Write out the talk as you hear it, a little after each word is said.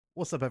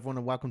What's up, everyone,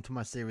 and welcome to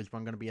my series where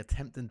I'm going to be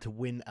attempting to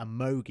win a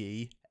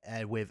mogi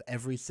with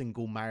every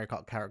single Mario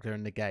Kart character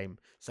in the game.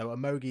 So a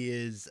mogi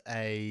is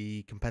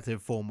a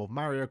competitive form of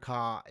Mario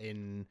Kart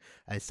in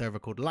a server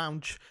called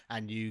Lounge,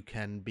 and you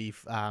can be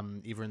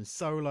either in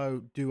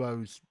solo,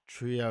 duos,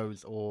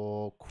 trios,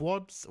 or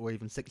quads, or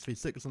even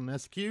 6v6 on the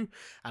SQ. And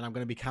I'm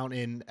going to be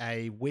counting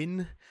a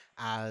win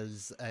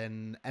as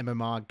an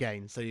MMR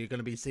gain. So you're going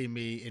to be seeing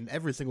me in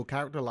every single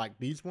character like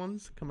these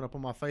ones coming up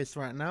on my face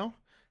right now.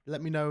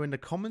 Let me know in the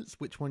comments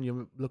which one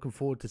you're looking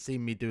forward to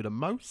seeing me do the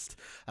most.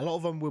 A lot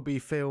of them will be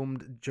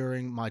filmed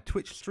during my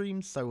Twitch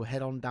streams, so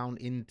head on down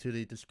into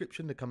the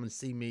description to come and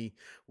see me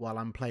while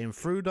I'm playing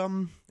through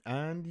them.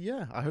 And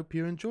yeah, I hope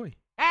you enjoy.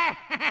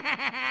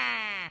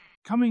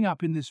 Coming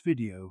up in this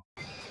video.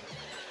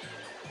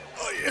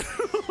 Oh,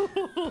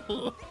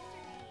 yeah.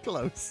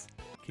 Close.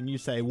 Can you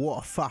say,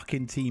 what a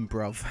fucking team,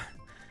 bruv?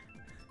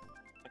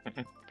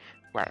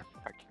 What a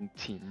fucking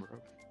team,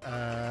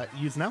 bro.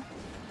 Use now.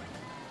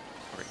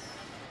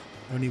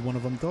 Only one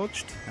of them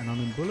dodged, and I'm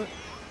in bullet.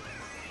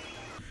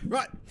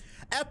 Right,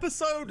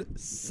 episode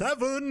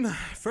 7,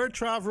 third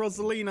try of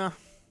Rosalina.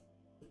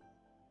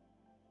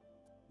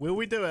 Will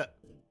we do it?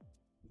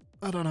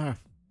 I don't know.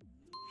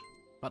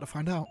 About to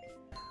find out.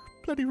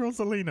 Bloody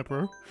Rosalina,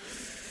 bro.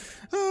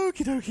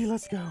 Okie dokie,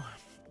 let's go.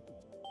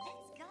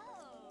 Let's go.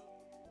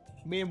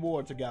 Me and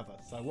War together,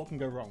 so what can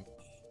go wrong?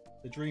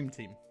 The dream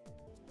team.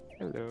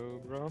 Hello,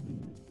 bro.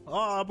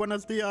 Ah,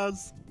 buenos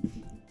dias.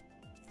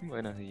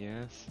 Buenos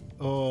dias.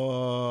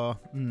 Or,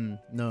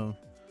 no.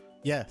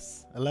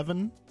 Yes,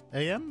 11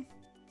 a.m.?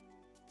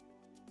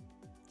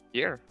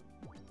 Here?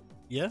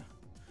 Yeah?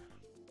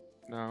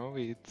 No,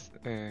 it's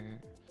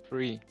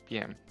 3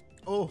 p.m.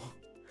 Oh.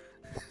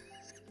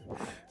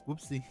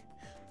 Whoopsie.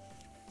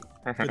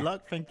 Good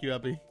luck. Thank you,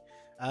 Abby.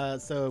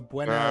 So,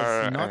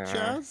 buenas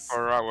noches.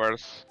 4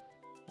 hours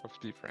of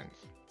difference.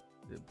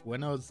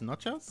 Buenos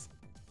noches?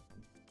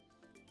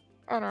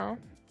 Oh no,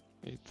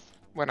 it's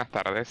buenas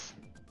tardes.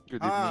 Good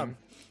Ah, evening.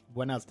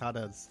 buenas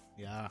tardes.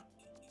 Yeah.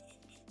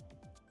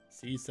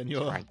 Sí,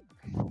 señor. Right.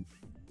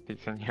 Sí,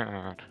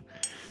 señor.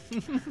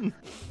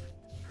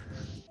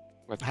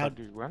 What How-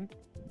 do you want?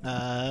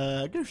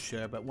 Go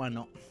sure, but why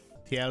not?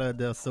 Tierra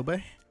del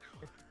Sobe?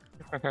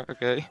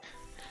 Okay.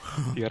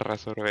 Tierra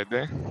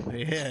sorbete.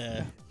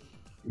 Yeah.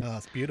 Oh,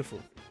 it's beautiful.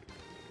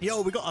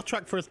 Yo, we got our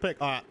track first pick.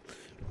 Alright.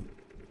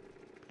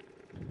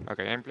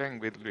 Okay, I'm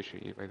playing with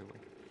Luigi, by the way.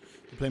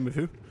 You playing with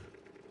who?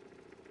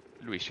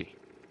 Luigi.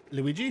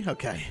 Luigi?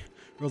 Okay.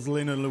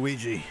 Rosalina and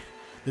Luigi.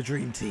 The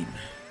dream team.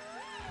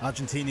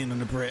 Argentinian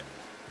and a Brit.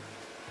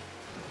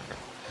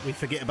 We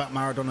forget about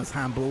Maradona's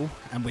handball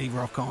and we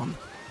rock on.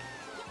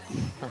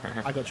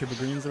 I got triple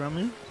greens around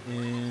me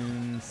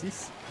in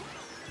Cis.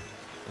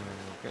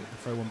 Okay. I'll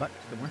throw one back,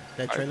 don't worry.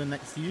 They're trailing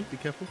next to you, be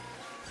careful.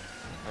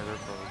 I will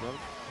go well.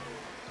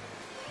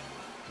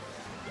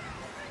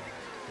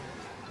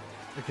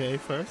 Okay,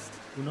 first,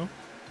 Uno.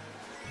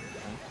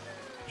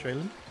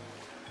 Trailing.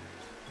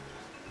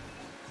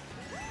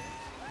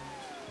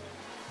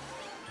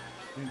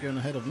 You're going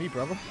ahead of me,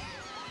 brother.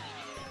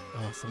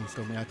 Oh, someone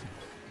stole me item.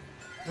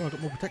 Oh, I got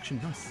more protection,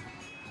 nice.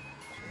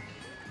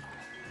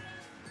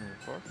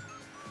 4.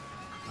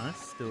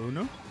 Nice, still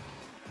Uno.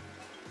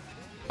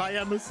 Hi,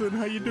 Emerson,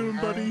 how you doing,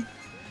 buddy?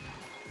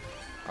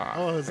 Ah,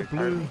 Oh, there's a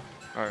blue.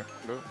 Oh,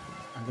 blue.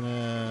 I'm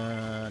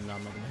gonna... No,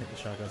 I'm not gonna hit the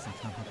shy guys in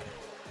time, okay.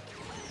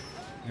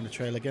 I'm gonna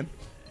trail again.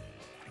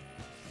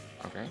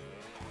 Okay.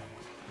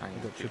 I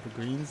got triple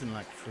greens in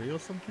like 3 or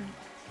something.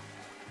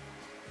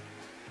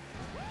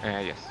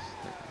 Yes.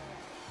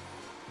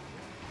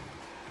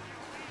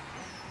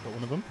 Got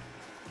one of them.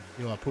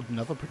 Yo, I pulled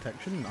another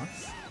protection,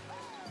 nice.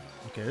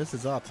 Okay, this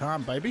is our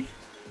time, baby.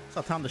 It's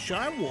our time to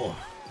shine, War.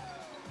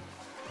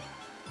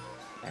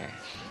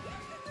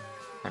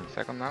 I'm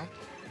second now.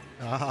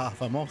 Ah,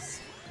 vamos.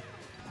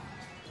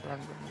 Run,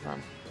 run,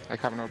 run. I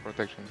have no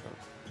protection, so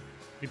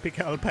You pick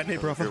out a penny,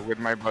 brother. with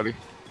my body.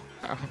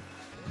 Oh.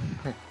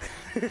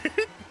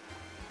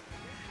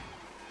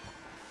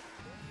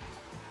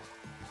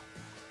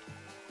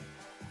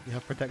 You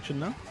have protection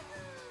now?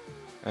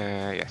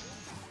 Yes.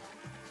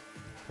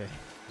 Okay.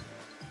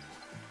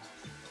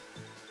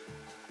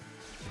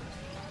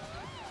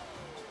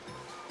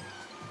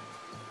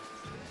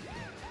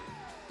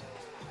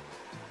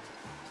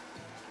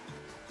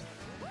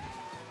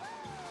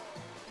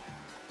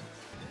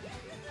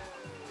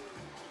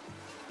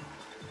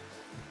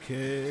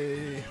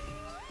 Okay.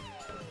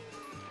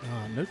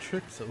 Ah, no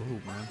tricks. Oh,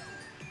 man.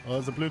 Oh,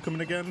 there's a blue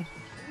coming again.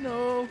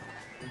 No.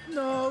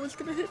 No, it's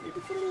going to hit me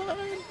before the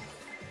line.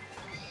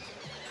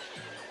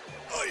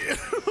 Oh,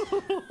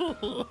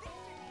 yeah.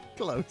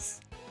 Close.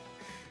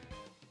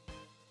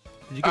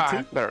 Did you get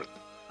two? Third.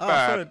 Oh,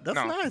 but third. That's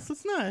no. nice.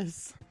 That's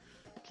nice.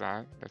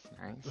 That's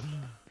nice.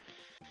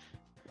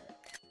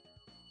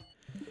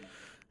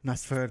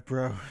 Nice third,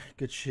 bro.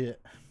 Good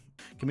shit.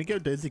 Can we go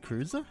Daisy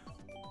Cruiser?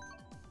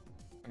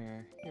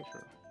 Yeah,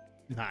 sure.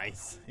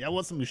 Nice. Yeah, I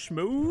want some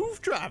smooth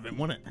driving,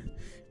 wasn't it?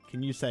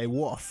 Can you say,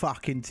 what a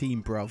fucking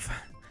team, bruv?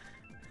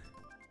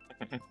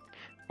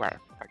 We're a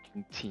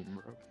fucking team,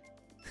 bro.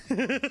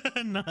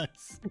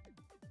 Nice.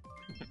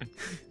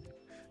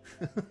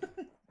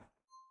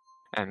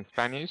 And in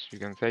Spanish, you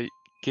can say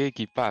 "Qué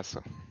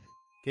equipazo."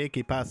 ¿Qué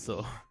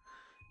equipazo?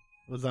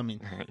 What does that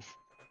mean? Nice.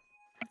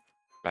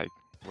 Like,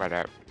 what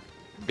a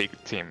big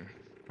team.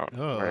 Or what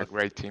Oh. a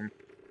great team.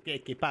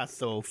 ¿Qué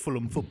equipazo?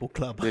 Fulham Football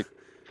Club. Big-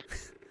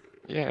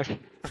 Yeah.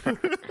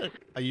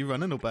 Are you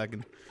running or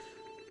bagging?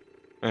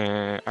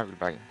 I will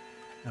buy.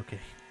 Okay.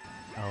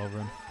 I'll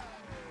run.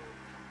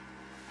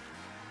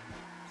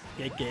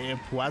 ¿Qué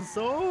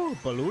equipazo?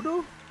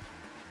 Boludo?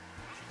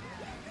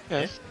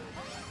 Yes.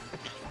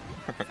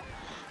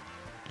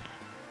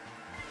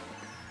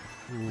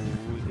 Ooh,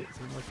 we hit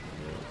so much.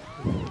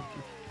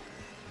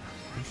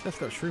 He's just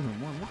got Shroom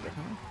in one. What the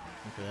hell?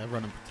 Okay, they're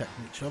running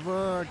protecting each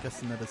other. I guess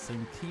they're the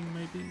same team,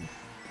 maybe.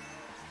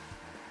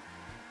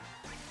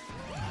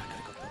 I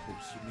could have got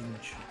double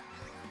syringe.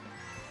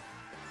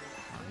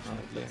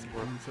 Let's yeah,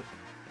 bronze it.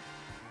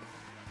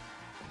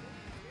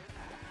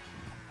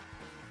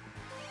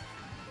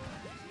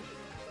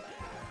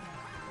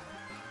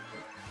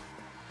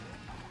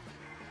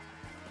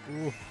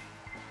 Ooh,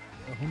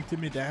 they're hunting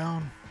me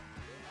down.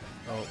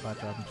 Oh, bad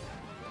damage.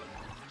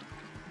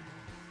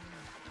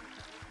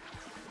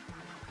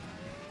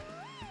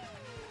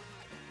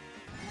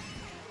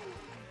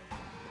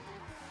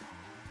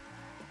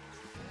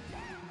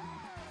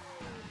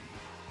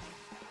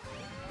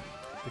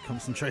 The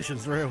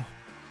concentration's real.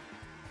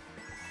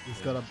 He's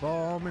got a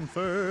bomb in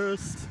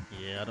first.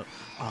 Yeah, I don't.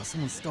 Oh,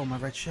 someone stole my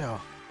red shell.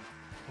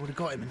 I would have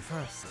got him in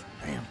first.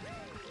 Damn.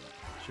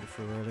 Should have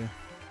threw earlier.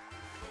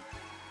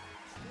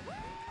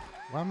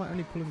 Why am I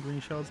only pulling green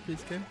shells,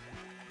 please, game?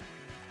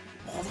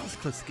 Oh, that was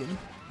close to getting.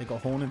 They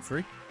got horn in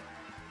 3.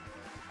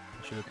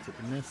 I should have took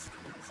the miss.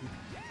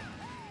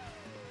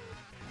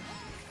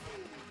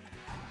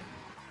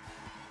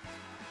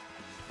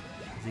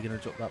 Is he gonna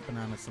drop that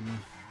banana somewhere?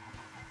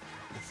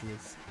 Yes, he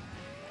is.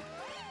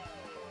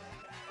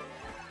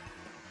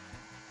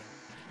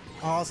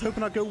 Oh, I was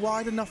hoping I'd go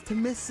wide enough to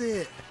miss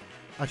it.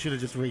 I should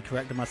have just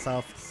recorrected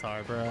myself.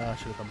 Sorry, bro. I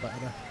should have done better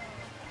there.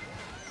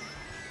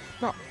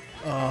 No.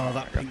 Oh,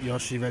 that pink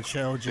Yoshi red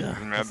shelled you.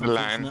 At the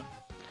line.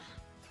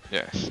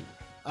 Yes.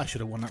 I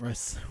should have won that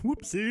race.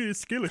 Whoopsie,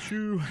 skill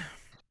issue.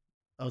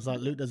 I was like,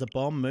 Luke, there's a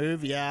bomb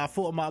move. Yeah, I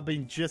thought it might have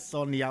been just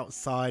on the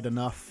outside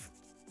enough.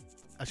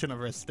 I shouldn't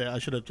have risked it. I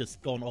should have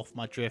just gone off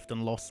my drift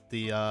and lost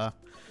the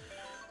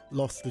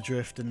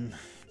drift and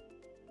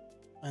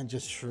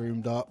just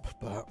shroomed up.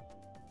 But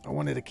I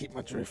wanted to keep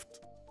my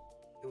drift.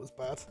 It was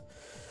bad.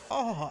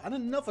 Oh, and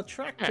another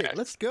track pick.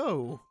 Let's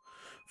go.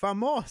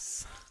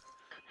 Vamos.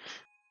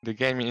 The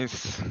game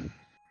is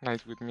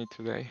nice with me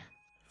today.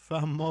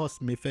 Vamos,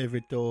 mi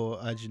favorito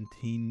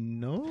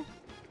argentino.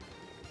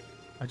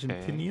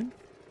 Argentinian?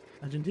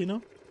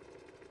 Argentino?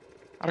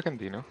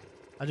 Argentino.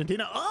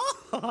 Argentina.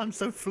 Oh, I'm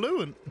so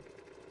fluent.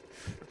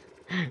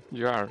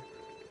 You are.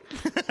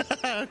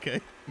 Okay.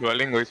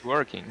 Duolingo is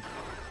working.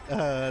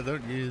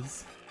 Don't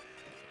use.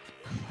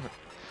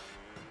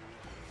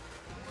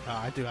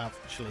 I do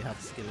actually have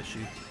a skill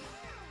issue.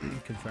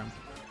 Confirmed.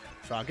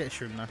 So I'll get a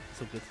shroom now.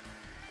 It's all good.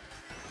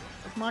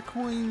 Where's my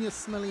coin, you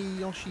smelly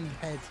Yoshi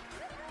head?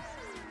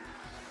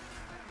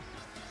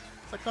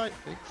 Is that guy?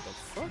 What the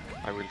fuck?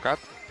 I will cut.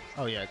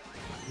 Oh yeah,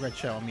 red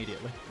shell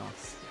immediately.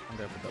 Nice. I'm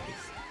going for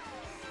doubles.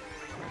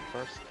 Right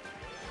first.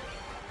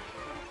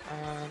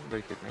 And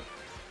they hit me.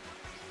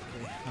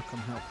 Okay, I'll come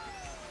help.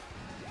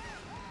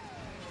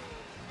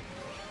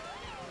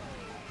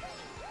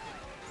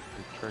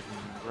 They're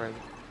tracking red.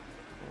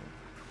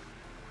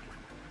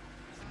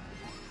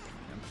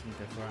 I'm just gonna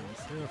go for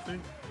items here, I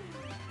think.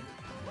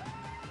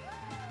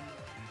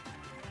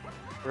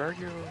 Where are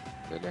you,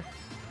 Lele?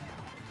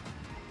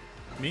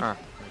 Me? Ah,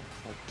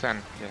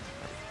 10, yes.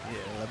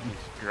 Yeah, 11.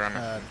 You're on it. 10,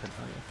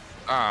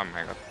 yeah. Oh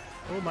my god.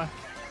 Oh my.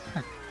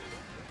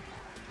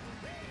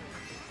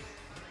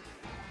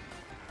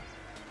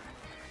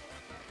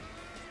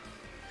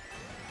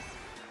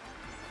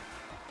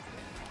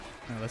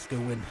 Now let's go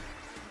win.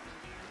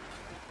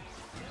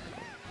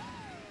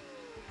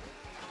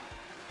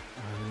 I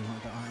really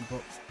want that iron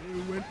box.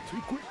 We went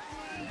too quick.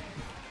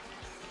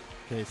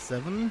 Okay,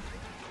 7.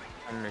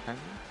 I'm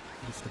mechanic.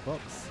 Just a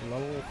box.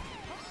 Lol.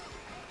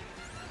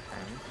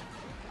 And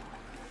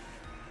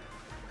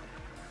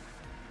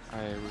I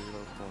will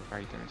go for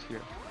items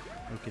here.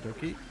 Okie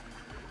dokie.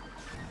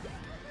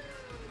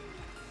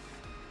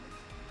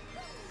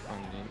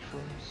 Only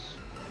insurance.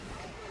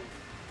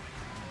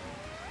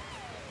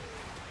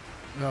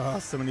 Oh,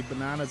 so many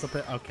bananas up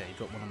here. Okay,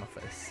 drop one on my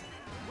face.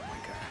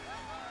 Okay.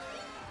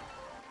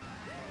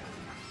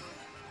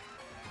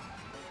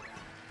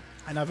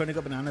 And I've only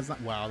got bananas.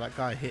 Wow, that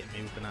guy hit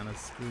me with bananas.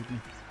 Screwed me.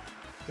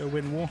 Go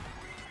win war.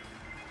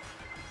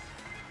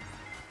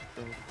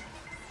 So,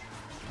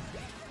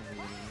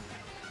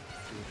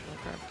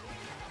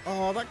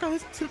 Oh, that guy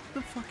took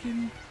the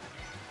fucking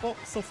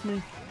box off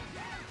me.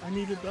 I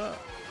needed that.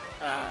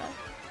 Ah.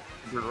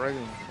 you're ready.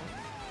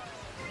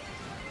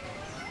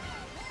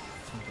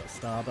 I've got a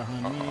star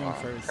behind me.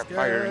 I'm very kept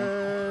firing.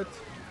 scared.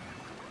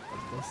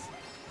 What's this?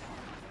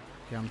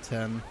 Okay, I'm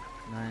 10,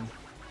 9.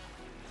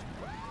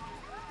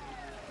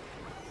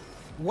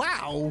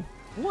 Wow!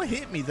 What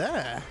hit me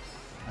there?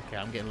 Okay,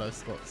 I'm getting low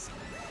spots.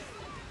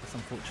 That's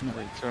unfortunate.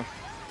 Me too.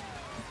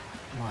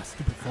 My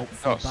stupid fault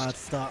for a bad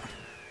start.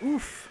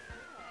 Oof.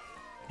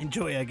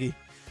 Enjoy, Eggy.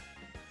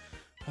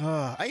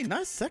 Hey,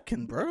 nice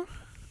second, bro. Good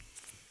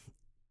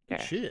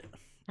Yeah. shit.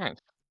 Nice.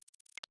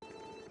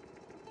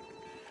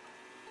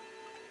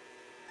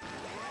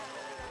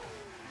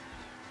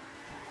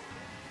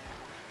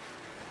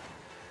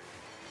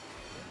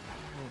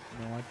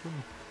 No, I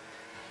didn't.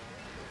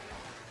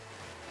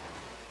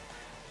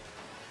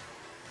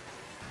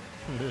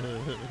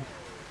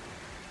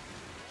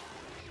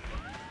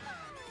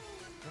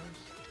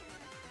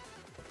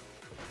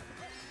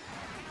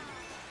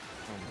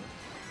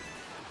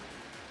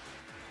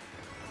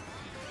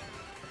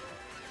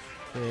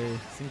 Okay,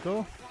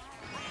 5.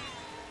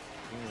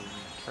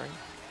 Try.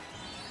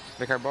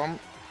 Liquor bomb.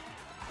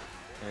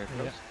 Close.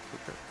 Yeah.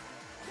 Super.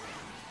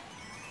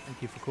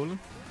 Thank you for calling.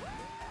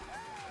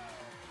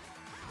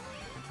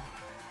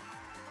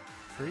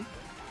 3.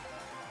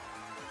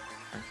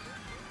 I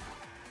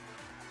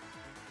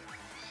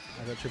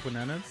got triple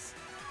nanas.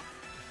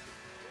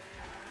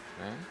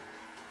 Okay.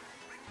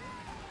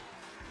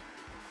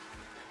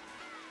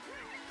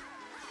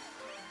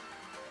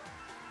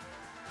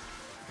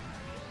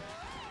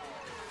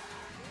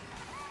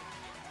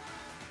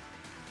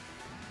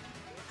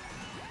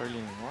 Early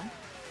in one.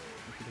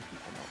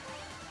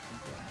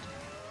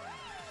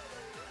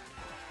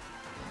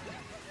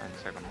 And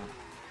second one.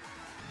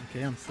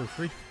 Okay, I'm still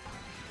free.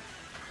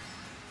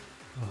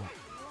 Oh.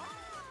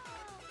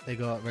 They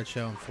got red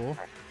shell on 4.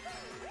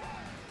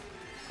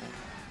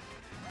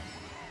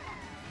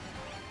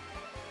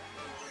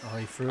 Oh,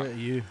 he threw it at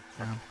you.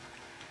 Damn.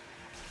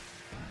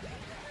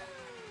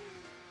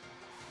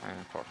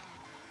 And 4.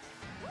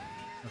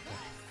 Okay.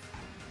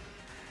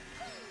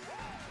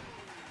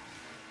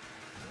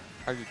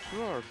 Are you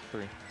 2 or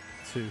 3?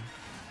 2.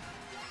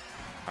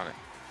 Okay. Okay,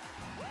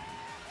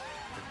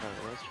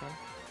 let's try.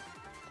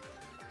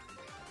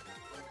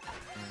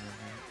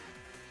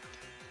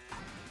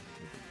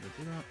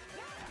 Do that.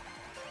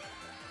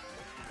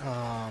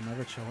 Oh, my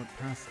red shell went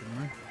past him,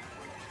 man.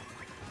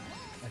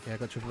 Okay, I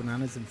got triple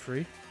bananas in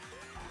 3.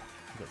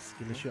 I got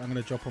skill issue. I'm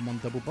gonna drop them on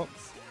double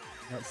box.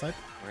 Outside.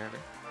 Really?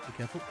 Be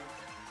careful.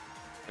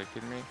 They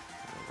kill me.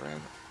 Red.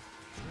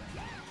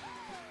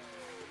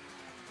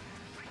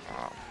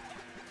 Oh.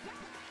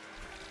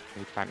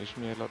 They punish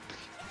me a lot.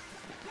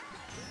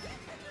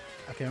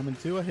 Okay, I'm in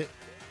 2. I hit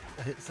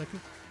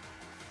second.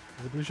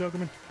 Is the blue shell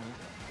coming?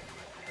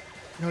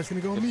 No, it's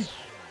gonna go on me.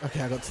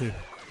 Okay, I got 2.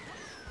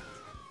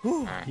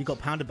 Whew, Nice. you got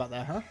pounded back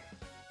there, huh?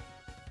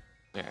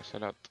 Yes, a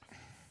lot.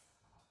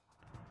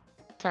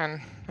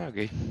 10.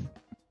 Okay.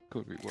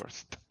 Could be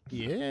worse.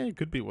 Yeah, it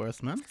could be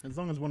worse, man. As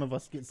long as one of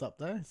us gets up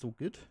there, it's all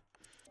good.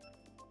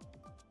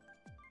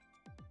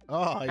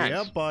 Oh, Nice.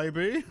 yeah,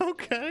 baby.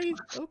 Okay,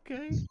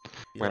 okay. You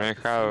When I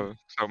like to have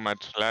so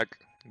much lag,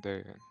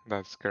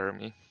 that scare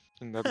me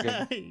in that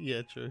game. see.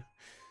 Yeah, true.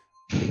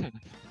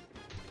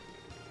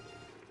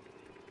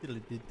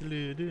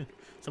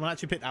 Someone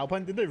actually picked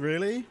Alpine, did they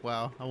really?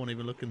 Wow, I wasn't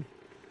even looking.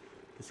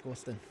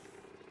 Disgusting.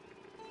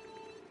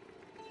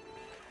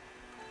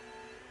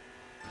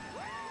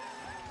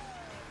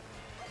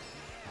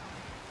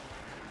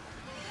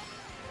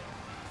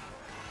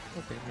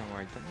 Okay, no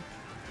item.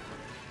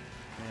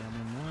 Yeah, I'm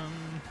in 1.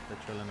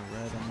 They're trailing a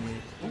red on me.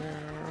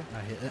 Yeah. I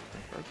hit it.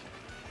 First.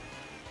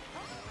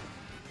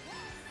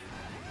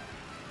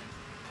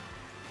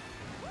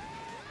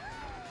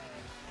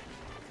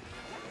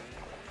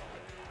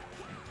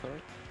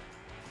 Third.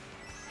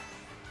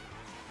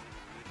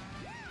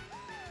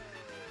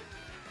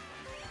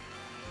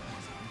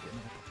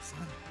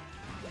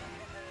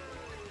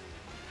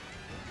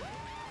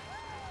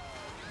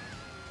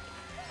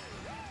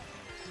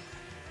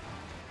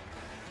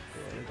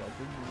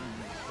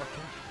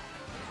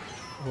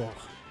 Oh.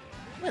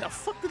 Where the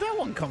fuck did that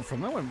one come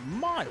from? That went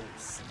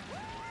miles.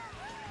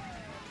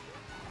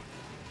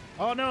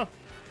 Oh no!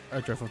 I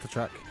drove off the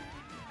track.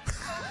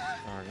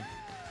 Okay.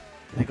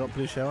 They got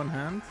blue shell in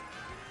hand.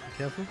 Be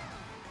careful.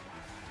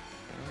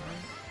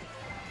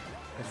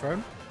 They're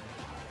thrown.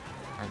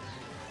 Nice.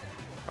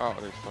 Oh,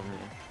 they stole me.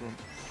 Room.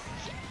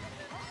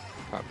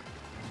 Fuck.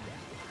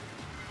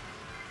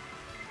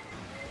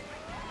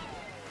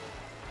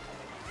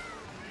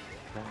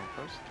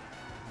 First.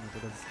 Oh,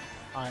 there's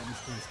items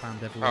being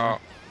spammed everywhere. Oh.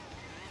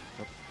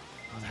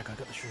 Oh, that guy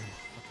got the shroom.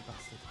 Lucky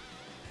bastard.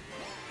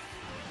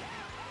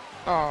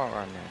 Oh,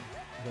 man.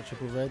 I got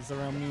triple reds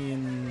around me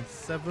in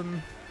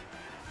 7.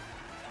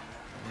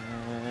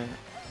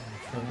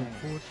 Throw them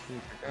forward.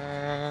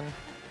 And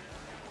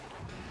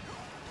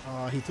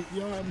Oh, he took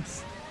the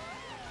arms.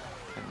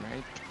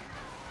 mate.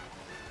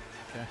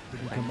 Okay, we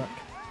can come back.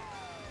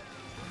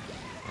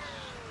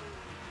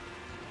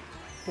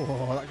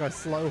 Oh, that guy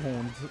slow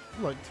horned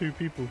like 2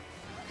 people.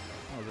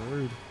 That was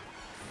rude.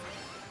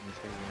 I'm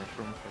saving a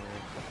room for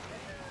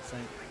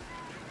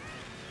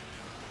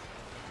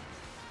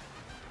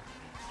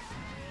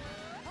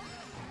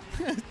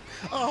Same.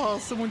 Oh,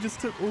 someone just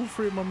took all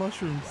 3 of my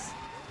mushrooms.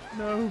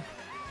 No.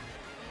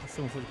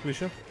 Someone for the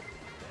pusher.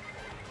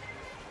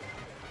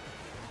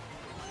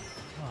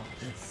 Oh,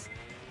 this.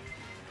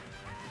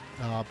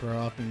 Oh, bro,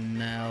 I've been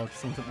nailed.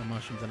 Someone took my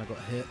mushrooms and I got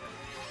hit.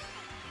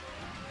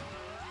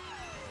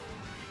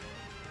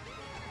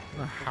 I don't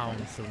know how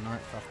I'm still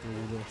ninth after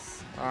all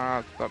this.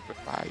 Ah, stop the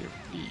fire,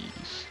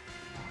 please.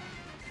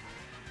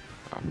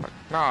 Oh, fuck.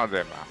 No,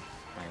 there, man.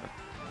 My God.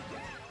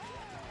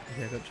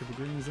 Okay, I got triple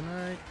greens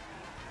tonight.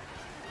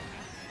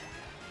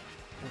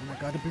 Oh my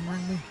god, he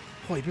boomeranged me.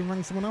 Oh, he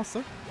boomeranged someone else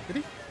though. Did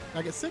he?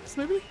 I get 6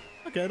 maybe?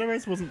 Okay, the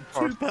race wasn't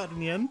too bad in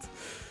the end.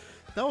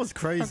 That was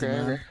crazy, Okay,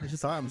 man. okay. There's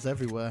just items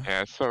everywhere.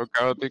 Yeah, so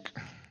chaotic.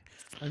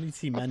 Only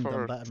Team But N done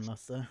for- better than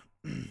us though.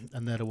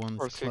 And they're the ones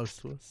For close 6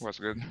 to us. was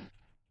good.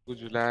 Would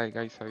you like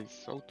ice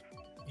salt?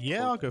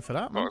 Yeah, I'll go for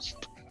that, man.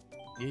 Ghost.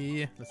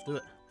 Yeah, let's do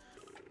it.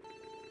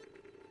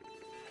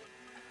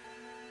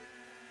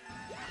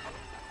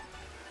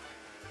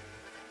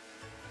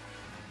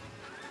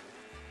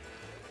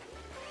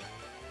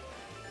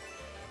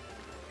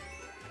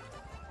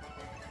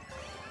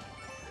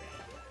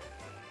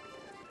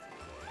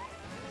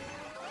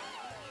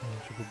 Oh,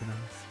 triple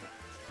bananas.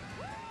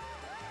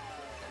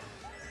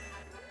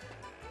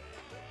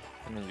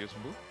 Can I use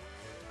boo?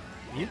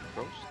 Yeah.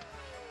 Ghost?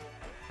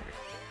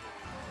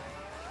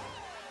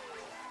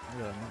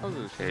 Yeah, How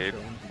do you say it?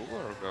 Boo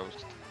or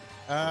ghost?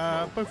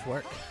 Both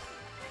work.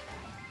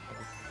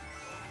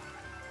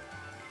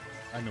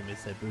 I normally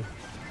say boo.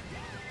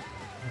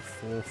 I'm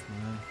 4th,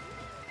 man.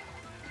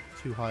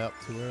 Too high up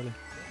too early.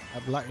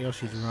 Black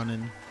Yoshi's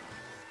running.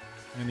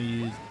 I'm gonna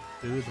use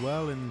boo as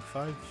well in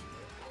 5.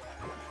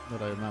 Not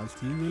that it matters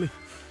to you, really.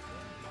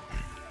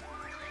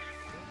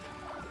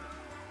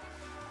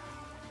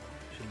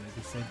 Should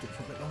maybe saved it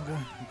for a bit longer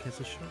in case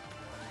of shock.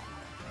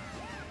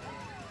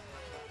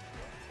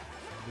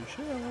 Blue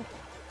shell.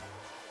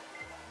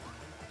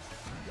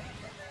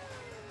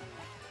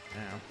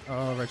 Ow.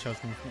 Oh, red shell's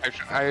coming.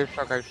 I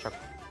shock.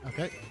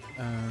 Okay.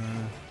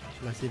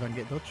 Shall I see if I can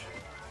get dodge?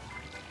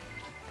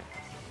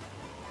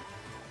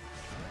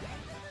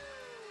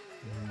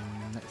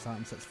 Next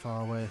item sets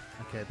far away.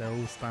 Okay, they'll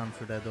all spam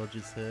for their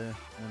dodges here,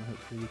 and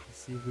hopefully we can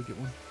see if we get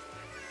one.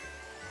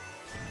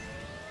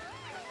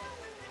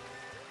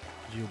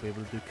 You'll be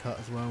able to do cut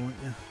as well, won't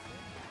you?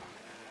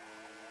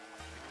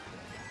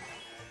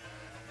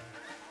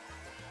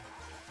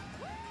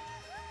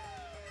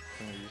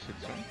 Can I use it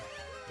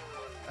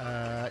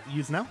soon?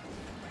 Use now.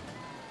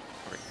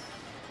 Okay.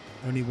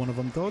 Only one of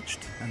them dodged,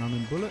 and I'm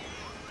in bullet.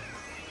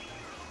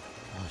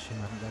 Oh shit,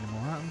 I haven't got any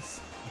more items.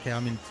 Okay,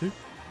 I'm in 2.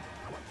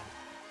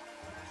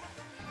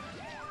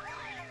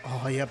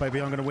 Oh yeah,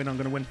 baby, I'm gonna win.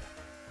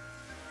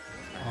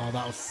 Oh,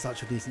 that was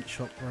such a decent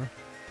shot, bro.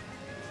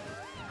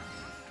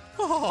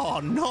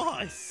 Oh,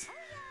 nice!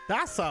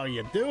 That's how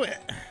you do it!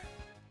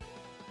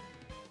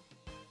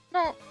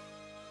 No!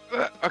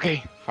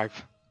 Okay,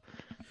 5.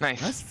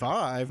 Nice. Nice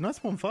 5. Nice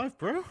 1-5,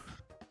 bro.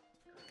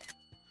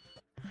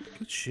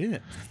 Good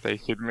shit. They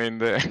hit me in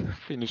the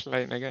finish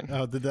line again.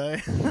 Oh, did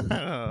they?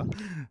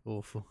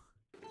 Awful.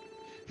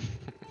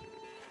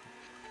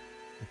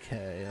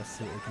 Okay, let's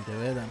see what we can do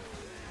here then.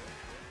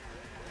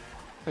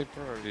 They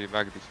probably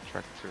like this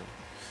track too.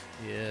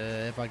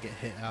 Yeah, if I get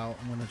hit out,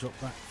 I'm gonna drop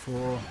back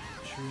for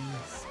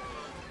trees.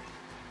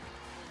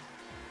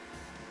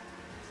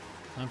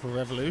 Time for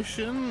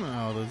revolution?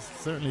 Oh, there's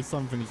certainly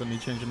some things that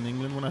need changing in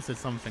England. When I say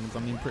some things, I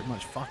mean pretty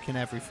much fucking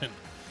everything.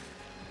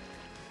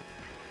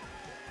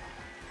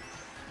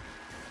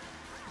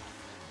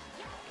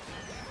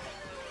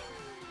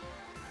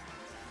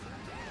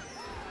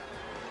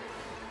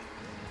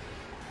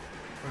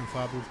 Throwing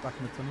fireballs back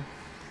in the tunnel.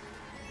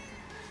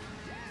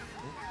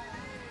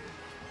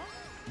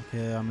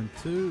 Okay, I'm in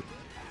 2.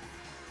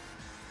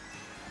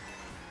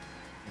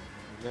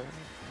 11.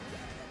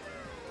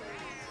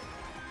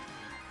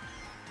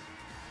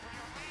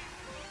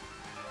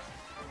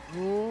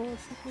 Oh,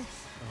 so close.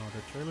 Oh,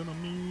 they're trailing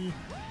on me.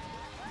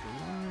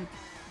 Right. I'm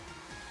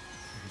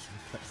just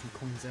gonna collect some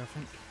coins there, I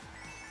think.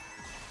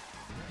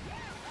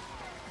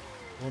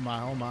 Oh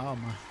my.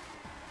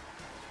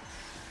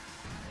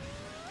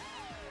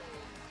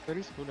 There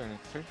is good and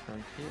it's right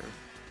here.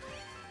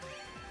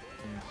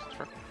 In this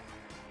truck.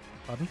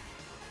 Pardon?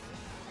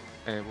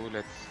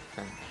 Bullets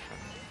tension.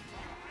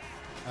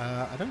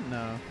 I don't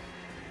know.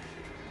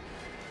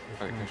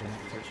 Oh, you can just use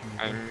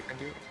it. And you can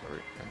do it.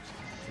 Sorry, thanks.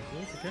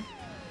 Okay.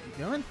 Keep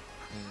going.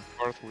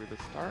 Fourth with a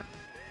star.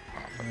 Oh,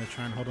 I'm gonna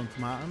try and hold on to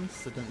my items,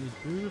 so don't use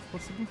boo if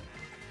possible.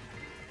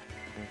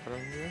 in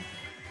front of you.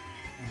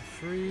 And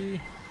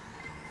 3.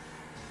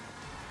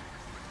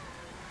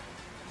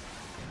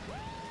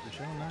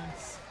 Michelle,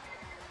 nice.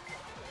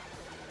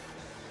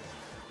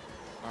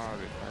 Oh,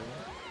 they tried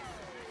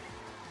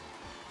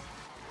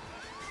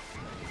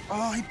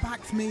Oh, he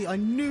backed me. I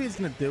knew he was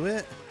gonna do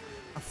it.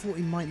 I thought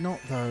he might not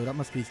though. That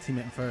must be his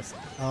teammate in first.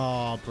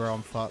 Oh, bro,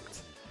 I'm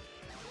fucked.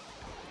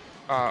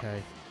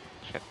 Okay.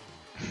 Shit.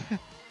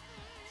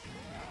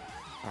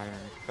 I am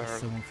That's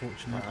third. so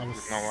unfortunate. I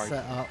was No,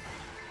 set up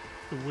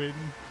to win.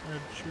 I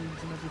had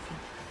shoes and everything.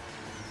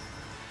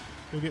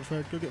 Go get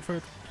third. Go get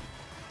third.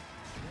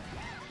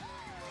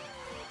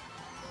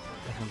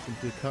 Everyone's gonna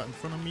do a cut in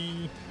front of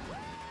me.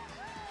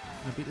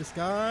 Can I beat this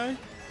guy?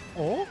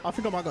 Oh, I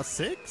think I might have got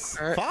 6.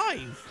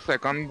 5.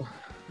 Second.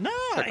 Nice.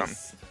 Second.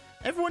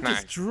 Everyone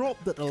Nice. just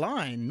dropped at the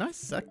line. Nice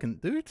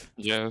second, dude.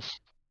 Yes.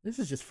 This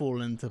is just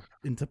falling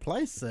into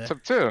place there.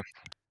 Sub 2.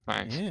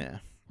 Nice. Yeah.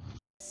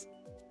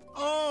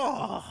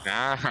 Oh,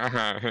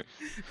 Nice.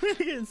 we're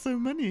getting so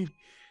many.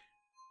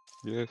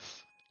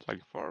 Yes.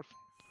 Like 4th.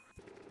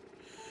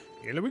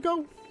 Here we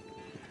go.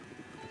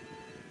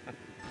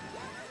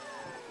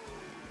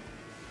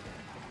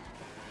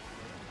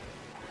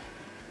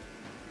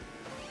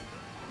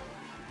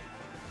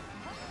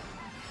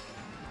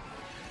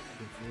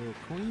 Four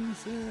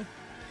coins there.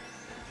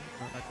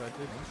 Not like I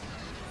did.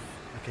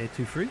 Okay,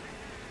 2-3.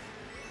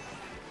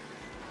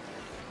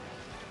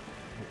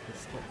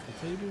 Let's stop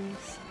the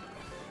tables.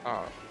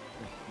 Oh.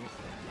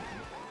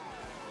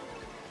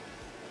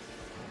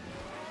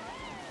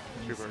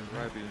 Triple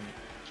red in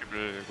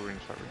triple green,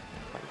 sorry.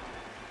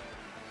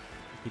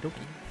 Okie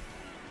dokie.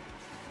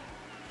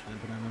 Try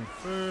banana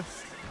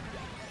first.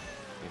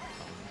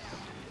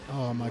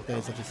 Oh my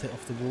days, I just hit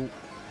off the wall.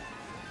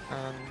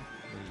 And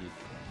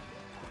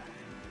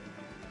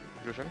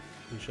Illusion.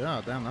 You sure?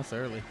 Oh, damn, that's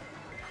early.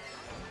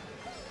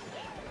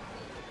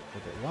 A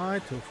bit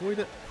wide to avoid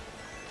it.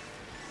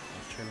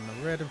 He's trailing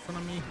the red in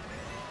front of me.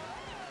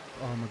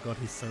 Oh my god,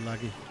 he's so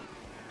laggy.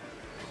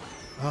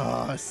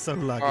 Oh, it's so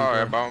laggy.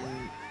 Oh, bro.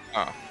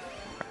 ah.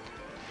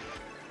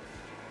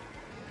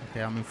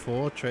 Okay, I'm in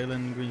 4,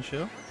 trailing green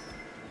shell.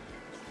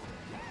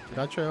 Did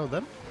I trail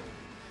them?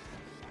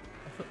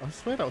 I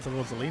swear that was a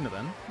Rosalina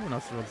then. No one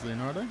else is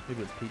Rosalina, are they?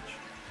 Maybe it's Peach.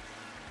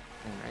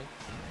 Alright.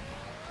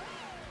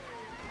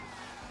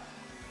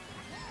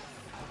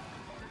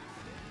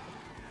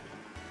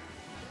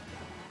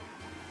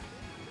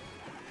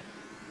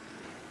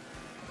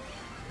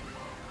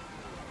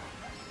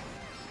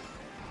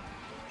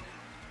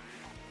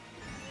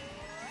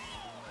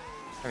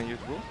 Can I use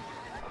blue?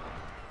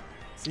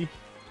 See?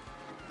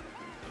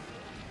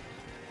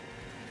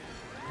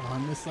 Oh, I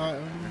missed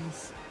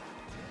items.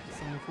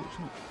 So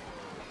unfortunate.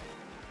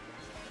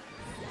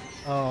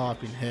 Oh, I've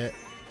been hit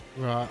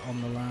right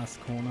on the last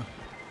corner.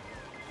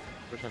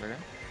 Push it again?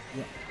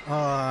 Yeah.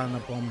 Ah, and a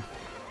bomb.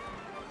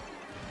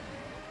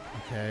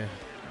 Okay,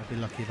 I'll be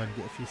lucky if I can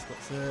get a few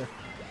spots there.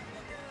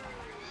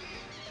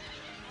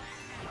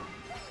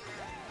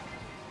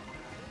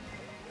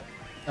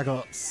 I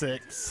got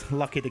 6.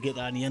 Lucky to get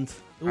that in the end.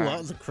 Ooh, that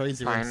was a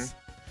crazy race.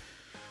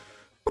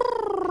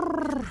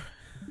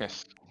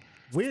 Yes.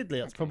 Weirdly,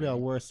 that's probably our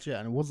worst yet,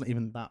 and it wasn't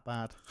even that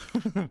bad.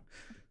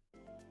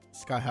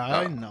 Sky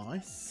High,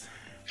 nice.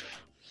 Do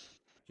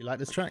you like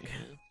this track?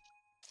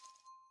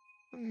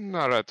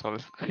 Not at all.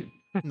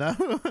 No?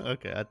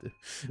 Okay, I do.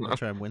 I'll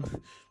try and win.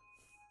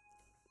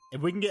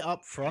 If we can get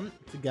up front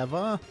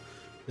together,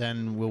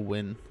 then we'll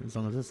win. As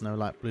long as there's no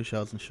like blue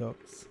shells and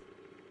shocks.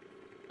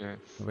 Yes.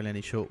 Not really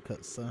any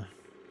shortcuts, so.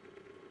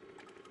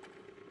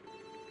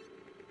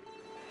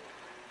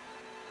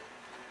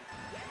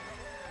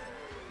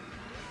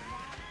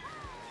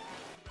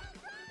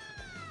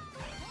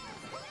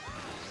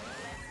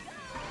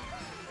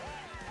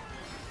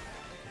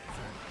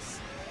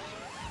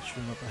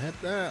 Swing up ahead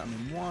there, I'm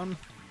in 1.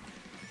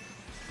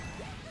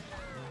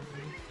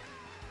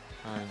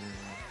 And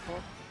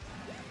 4.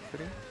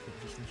 3.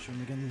 Just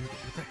showing again with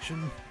the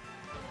protection.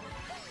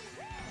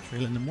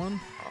 Trailing in 1.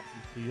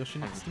 The Yoshi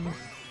next to me.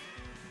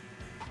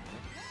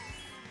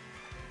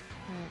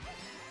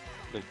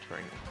 Late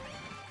train.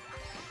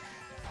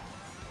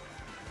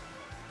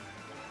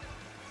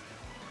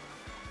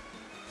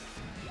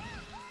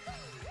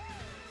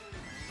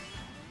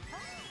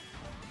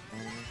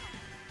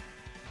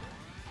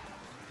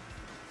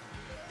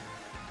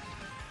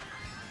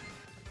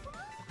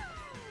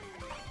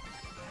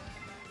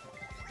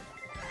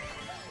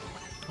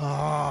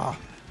 Ah,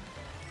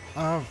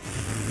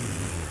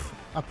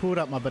 I pulled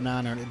out my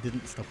banana and it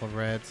didn't stop a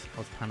red. I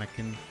was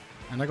panicking,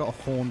 and I got a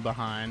horn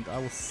behind. I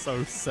was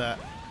so set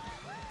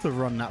to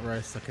run that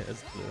race. Okay,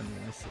 it's blue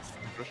anyway, so it's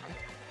fine.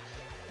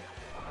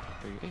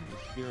 Hey,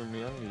 he's giving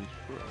me all these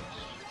fruits.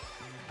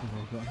 Oh,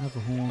 I've got another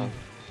horn.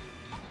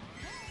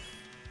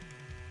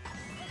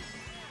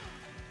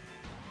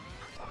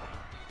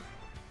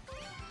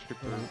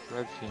 Triple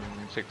red team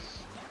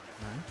 6.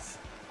 Nice.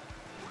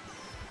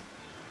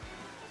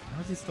 How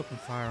is he stopping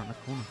fire on the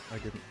corner? I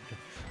didn't. Okay.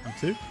 I'm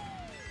 2.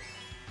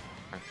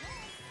 Nice.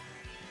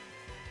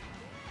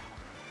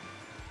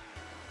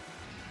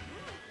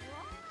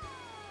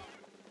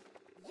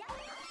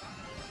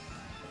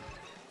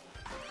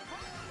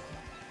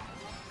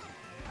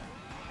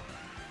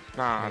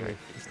 Nah, Okay,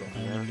 he's got a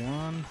horn in 1.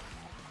 I'm going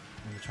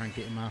to try and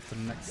get him after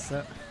the next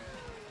set.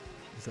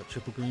 He's got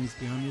triple greens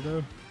behind me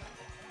though.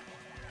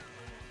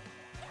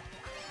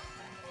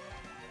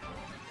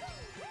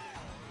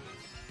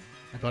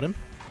 I got him.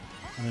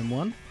 I'm in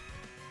 1.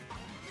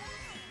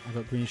 I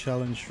got green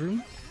shell and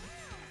shroom.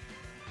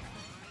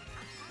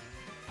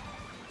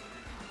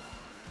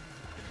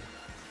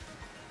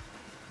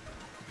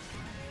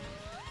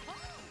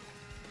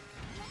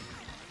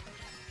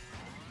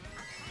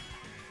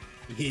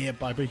 Yeah,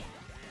 baby.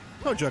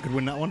 Told you I could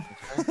win that one.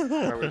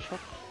 Okay. I will shop.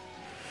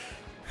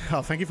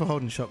 Oh, thank you for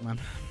holding shock, man.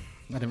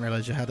 I didn't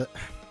realize you had it.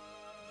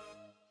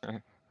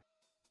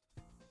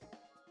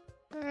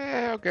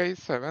 Okay,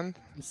 7.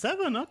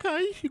 7,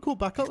 okay. You caught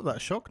back up with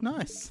that shock.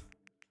 Nice.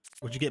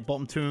 Would you get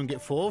bottom 2 and get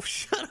 4th?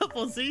 Shut up,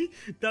 Ozzy.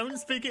 Don't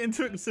speak it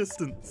into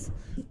existence.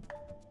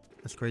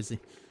 That's crazy.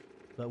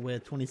 But we're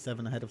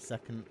 27 ahead of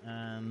 2nd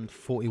and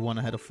 41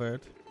 ahead of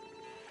 3rd.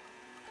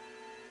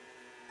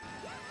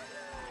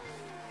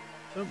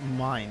 Don't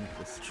mind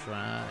this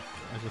track.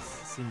 I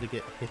just seem to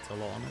get hit a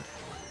lot on it.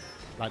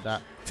 Like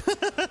that.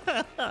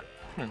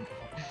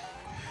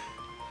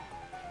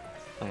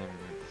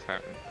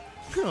 7.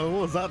 Oh,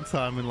 what was that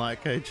timing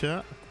like, hey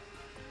chat?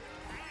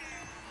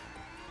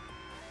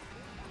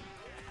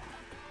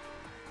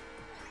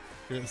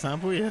 Good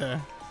example, yeah.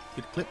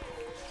 Good clip.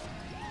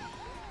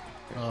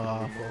 Oh,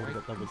 I thought we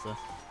got doubles there.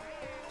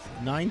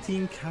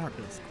 19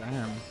 characters,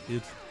 damn,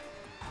 dude.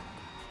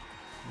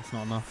 That's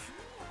not enough.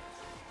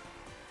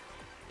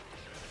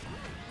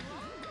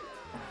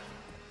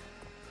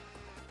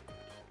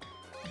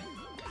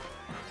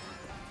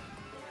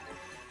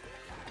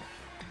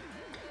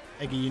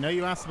 Eggy, you know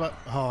you asked about...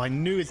 Oh, I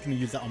knew it's going to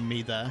use that on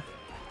me there.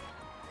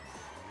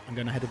 I'm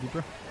going ahead of you,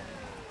 bro.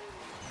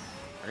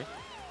 Okay.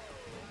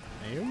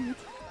 Nailed.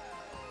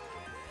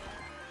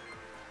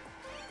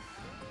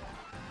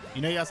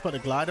 You know you asked about the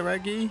glider,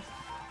 Eggy?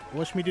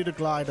 Watch me do the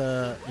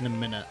glider in a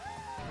minute,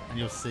 and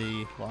you'll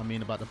see what I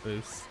mean about the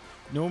boost.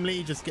 Normally,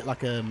 you just get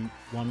like a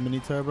 1 mini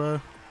turbo,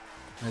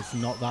 and it's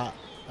not that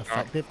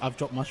effective. I've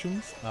dropped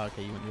mushrooms. Oh,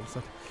 okay, you went the other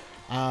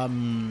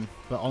side.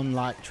 But on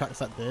like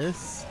tracks like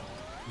this,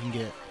 you can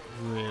get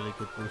really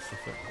good boost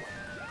with it.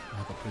 I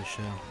have a push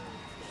shell.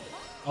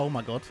 Oh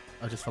my god,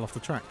 I just fell off the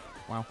track.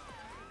 Wow.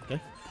 Okay.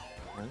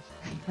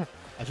 Nice.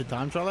 I should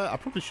time trial it? I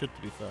probably should,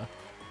 to be fair.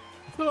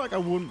 I feel like I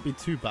wouldn't be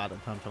too bad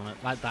at time trialing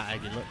it. Like that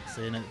Eggy, look,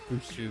 seeing it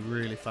boosts you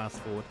really fast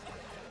forward.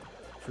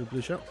 Through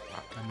blue shot.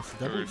 And Mr.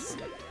 Doubles.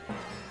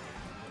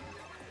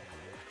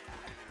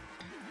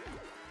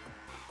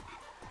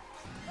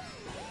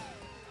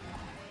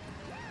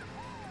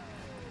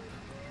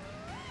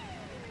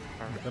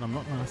 Oh my god, I'm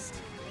not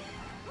last.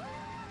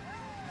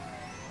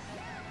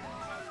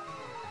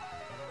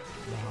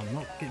 Oh, I'm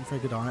not getting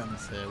very good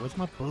items here. Where's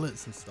my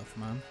bullets and stuff,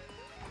 man?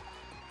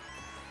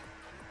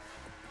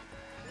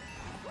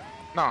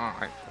 No,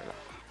 I fell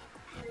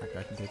off. Okay,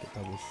 I can take it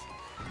doubles.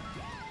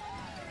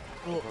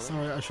 Oh,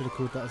 sorry, I should have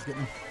called that. I was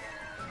getting...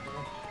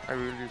 I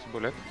will use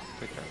bullet.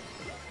 Take care.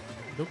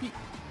 Doggy.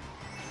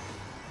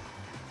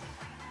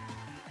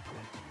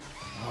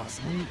 Oh,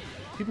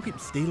 people keep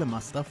stealing my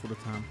stuff all the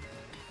time.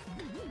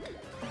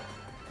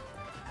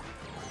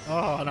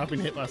 Oh, and I've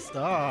been hit by a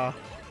star.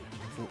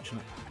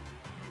 Unfortunate.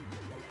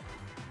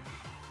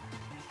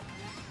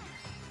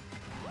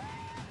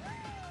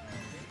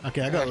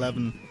 Okay, I got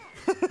 11.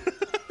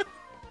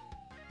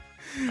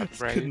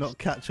 Could not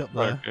catch up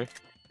there. Okay.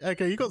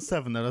 Okay, you got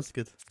 7 though, that's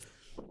good.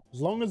 As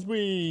long as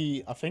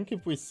we... I think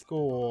if we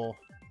score...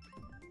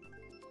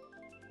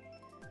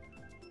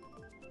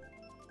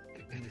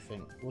 What do you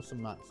think? What's the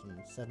maximum?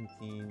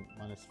 17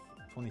 minus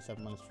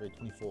 27 minus 3,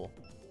 24.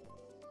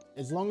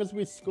 As long as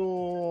we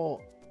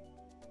score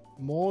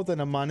more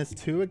than a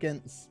 -2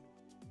 against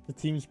the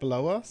teams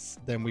below us,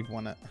 then we've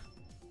won it.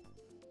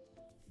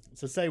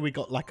 So say we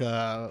got like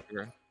a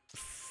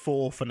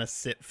 4th and a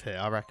 6th here,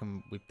 I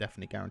reckon we've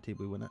definitely guaranteed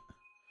we win it.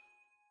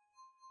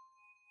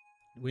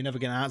 We never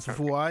get an answer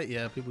for why.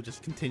 Yeah, people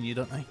just continue,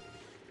 don't they?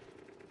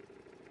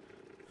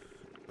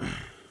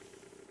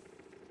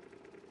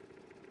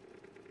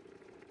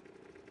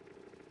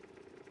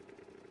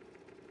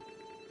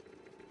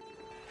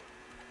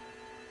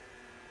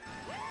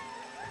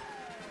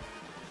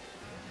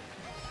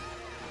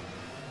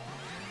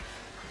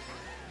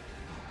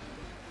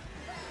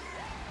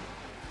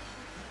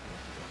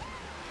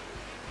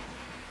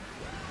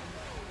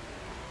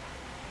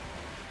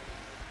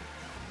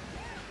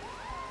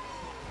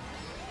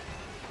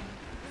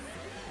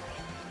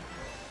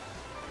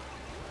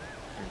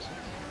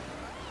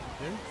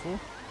 Okay, 4.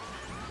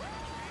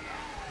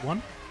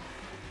 1.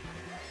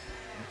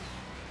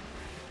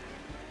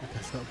 Okay,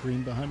 it's got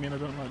green behind me and I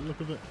don't like the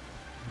look of it.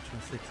 I'm trying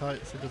to stay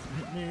tight so it doesn't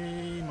hit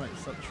me. Might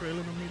start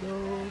trailing on me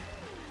though.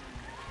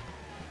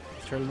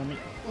 It's trailing on me.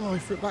 Oh, he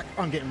threw it back.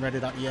 I'm getting ready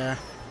that, yeah.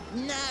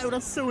 No,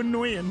 that's so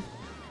annoying.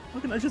 Why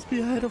can't I just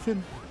be ahead of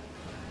him?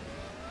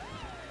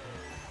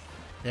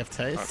 You have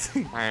taste?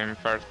 I'm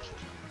first.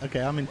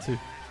 Okay, I'm in 2.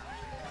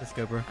 Let's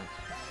go, bro.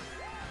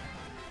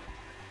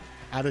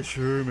 I had a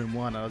shroom in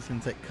 1. I was going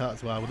to take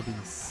cuts where I would have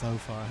been so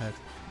far ahead.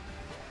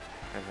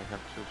 I have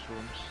 2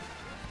 rooms.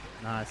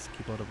 Nice,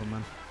 keep hold of him,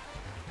 man.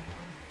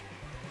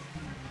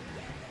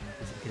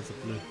 Just in case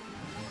of blue.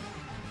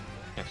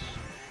 Yes.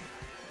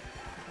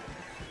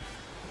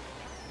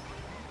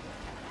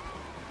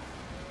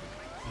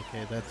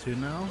 Okay, there 2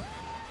 now.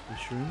 The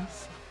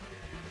shrooms.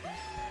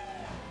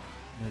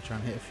 I'm going to try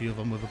and hit a few of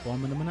them with a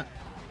bomb in a minute.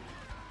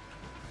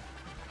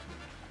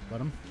 Got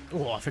him.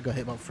 Oh, I think I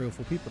hit about 3 or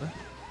 4 people there.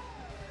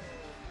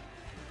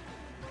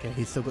 Okay,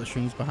 he's still got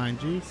streams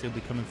behind you, so he'll be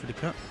coming through the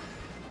cut.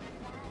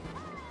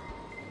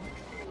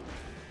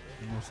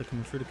 And also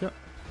coming through the cut.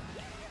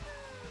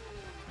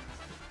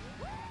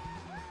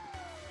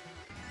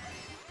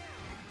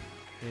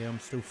 Okay, I'm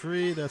still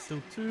 3, there's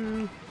still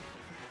 2.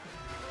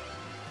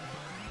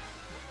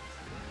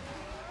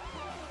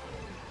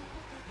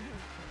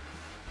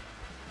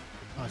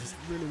 Oh, I just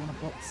really want to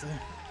box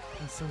there.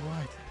 That's so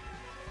wide.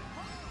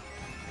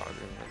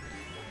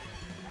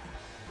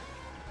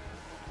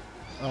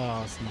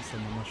 Oh, it's missed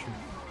on my mushroom.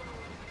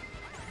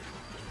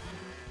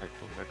 I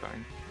pulled that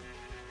line.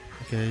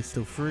 Okay,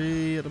 still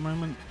 3 at the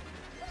moment.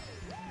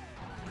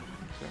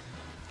 So,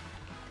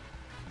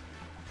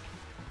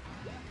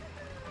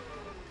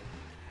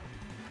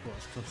 Oh,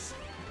 it's close.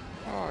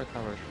 oh, I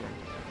have a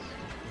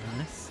shroom.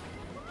 Nice.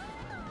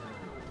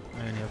 I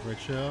only have red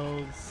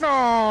shells.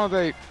 No,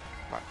 they.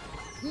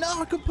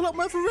 No, I couldn't pull up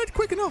my other red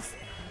quick enough.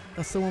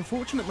 That's so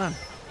unfortunate, man.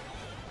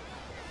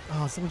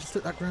 Oh, someone just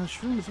took that ground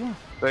shroom as well.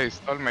 They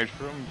stole my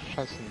shroom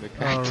just in the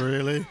cat. Oh,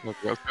 really? That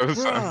was awesome.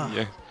 Bruh.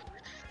 Yes.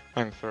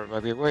 I'm third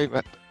by the way,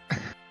 but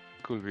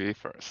could be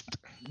first.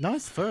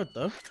 Nice third,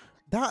 though.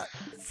 That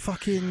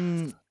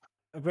fucking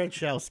red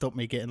shell stopped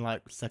me getting,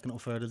 like, second or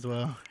third as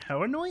well.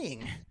 How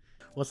annoying.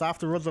 What's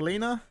after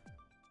Rosalina?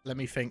 Let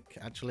me think,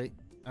 actually.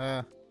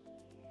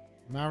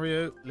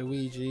 Mario,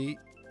 Luigi,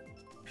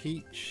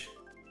 Peach,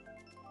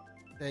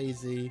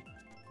 Daisy,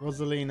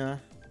 Rosalina.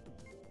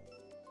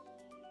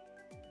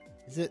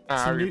 Is it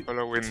Are you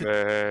following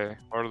the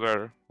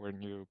order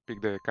when you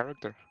pick the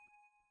character?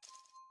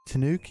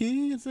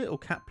 Tanuki, is it? Or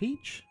Cat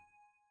Peach?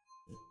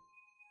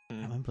 I Hmm.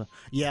 can't remember.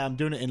 Yeah, I'm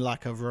doing it in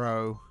like a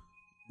row.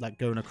 Like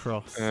going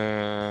across.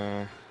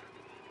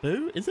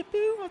 Boo? Is it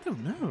Boo? I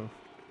don't know.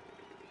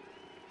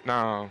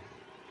 No.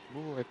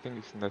 Ooh, I think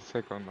it's in the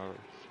second or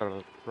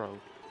third row.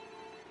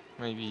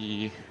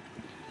 Maybe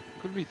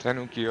could be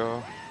Tanuki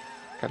or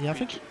Cat Yeah, I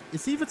Peach. think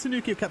it's either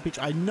Tanuki or Cat Peach.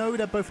 I know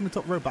they're both in the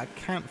top row, but I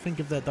can't think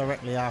if they're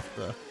directly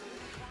after.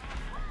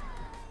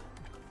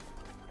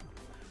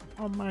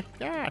 Oh my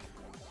god.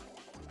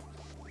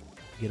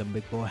 Get him,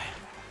 big boy.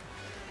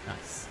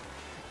 Nice.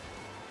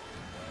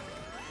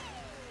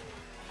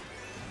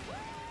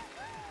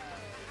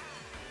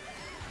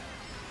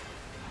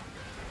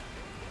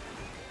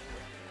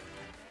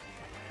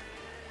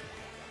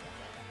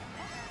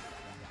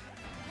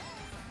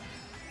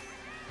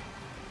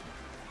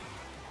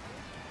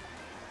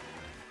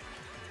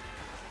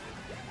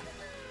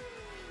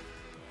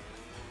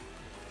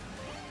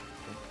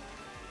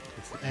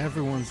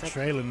 Everyone's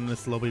trailing in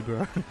this lobby,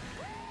 bro.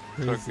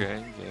 It's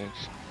okay,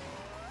 yes.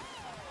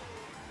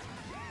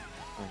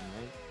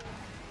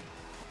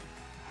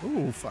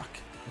 Ooh, fuck.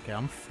 Okay,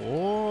 I'm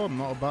 4. I'm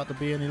not about to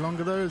be any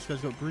longer though. This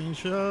guy's got green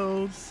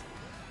shells.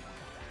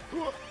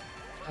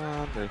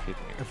 They hit me.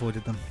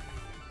 Avoided them.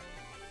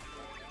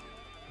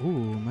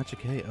 Ooh,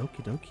 magic hay.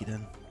 Okie dokie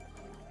then.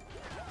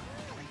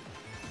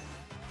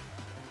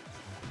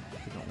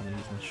 Did not want to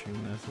use my shoe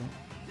there as well.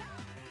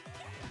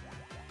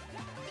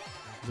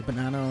 There's a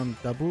banana on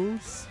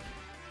doubles.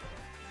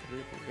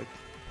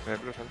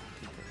 Okie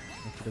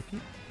dokie.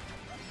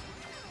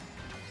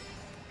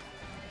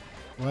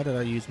 Why did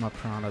I use my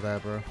piranha there,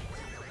 bro?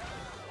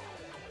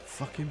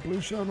 Fucking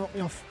blue shell knocked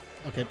me off.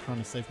 Okay,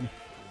 piranha saved me.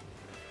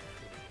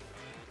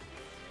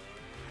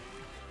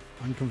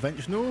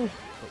 Unconventional,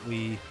 but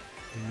we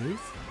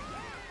move.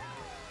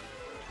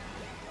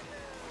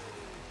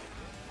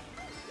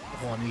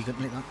 Oh, I nearly didn't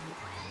make that.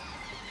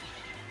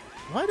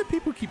 Why do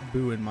people keep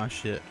booing my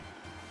shit?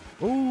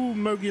 Oh,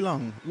 Mogi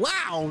Long.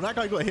 Wow, that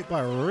guy got hit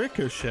by a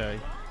ricochet.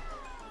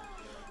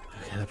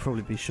 Okay, there'll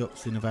probably be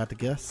shots soon if I had to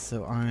guess,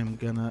 so I'm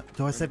gonna...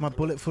 Do I save my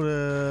bullet for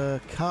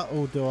the cut,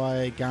 or do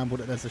I gamble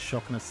that there's a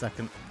shock in a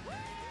second?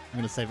 I'm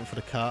gonna save it for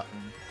the cut,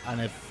 and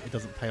if it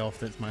doesn't pay off,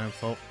 then it's my own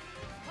fault.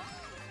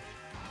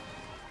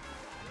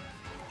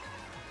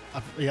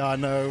 Yeah, I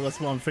know, that's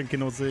what I'm thinking,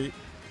 Aussie.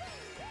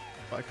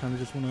 But I kind of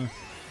just wanna...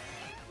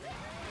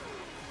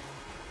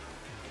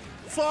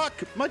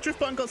 Fuck! My drift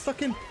button got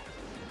stuck in!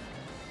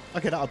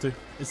 Okay, that'll do.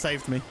 It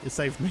saved me. It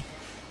saved me.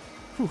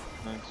 Whew.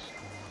 Nice.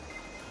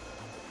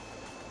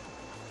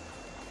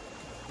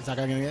 Is that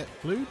guy gonna get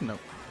glued? No.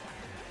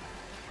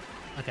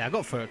 Okay, I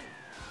got third.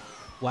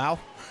 Wow.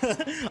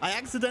 I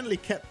accidentally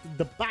kept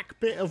the back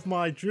bit of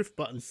my drift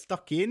button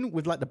stuck in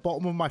with like the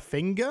bottom of my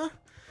finger.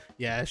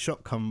 Yeah,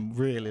 shot come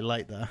really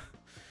late there.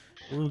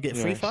 We'll get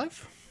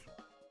 3-5.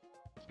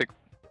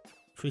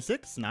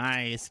 3-6.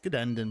 Nice. Good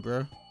ending,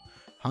 bro.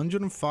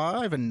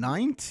 105 and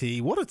 90.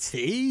 What a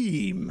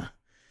team.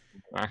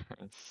 Nice.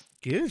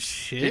 Good ¿Qué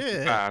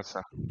shit.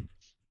 pasa?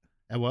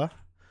 What?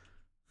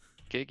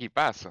 ¿Qué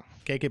pasa?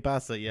 Que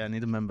pasa? Yeah, I need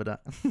to remember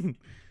that.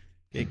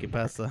 Que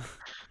pasa?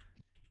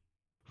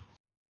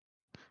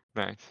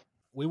 Nice.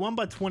 We won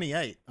by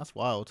 28. That's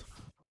wild.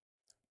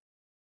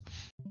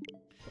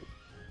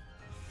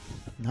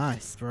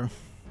 Nice, bro.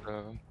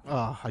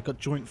 Oh, I got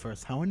joint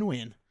first. How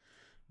annoying.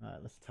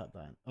 Alright, let's tap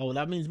that in. Oh,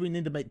 that means we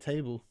need to make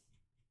table.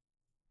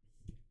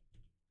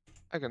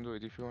 I can do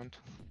it if you want.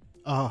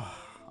 Oh,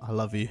 I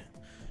love you.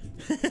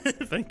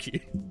 Thank you.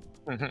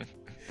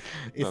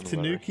 It's Don't worry.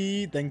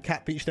 Tanuki, then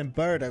Cat Peach, then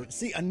Birdo.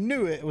 See, I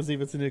knew it was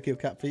either Tanuki or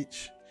Cat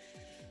Peach.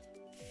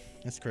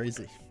 That's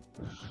crazy.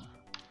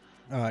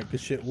 Alright, good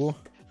shit, War.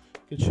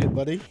 Good shit,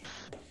 buddy.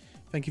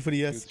 Thank you for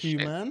the SQ, shit.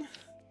 man.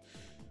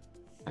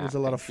 It was a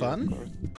lot of Thank you, fun. course.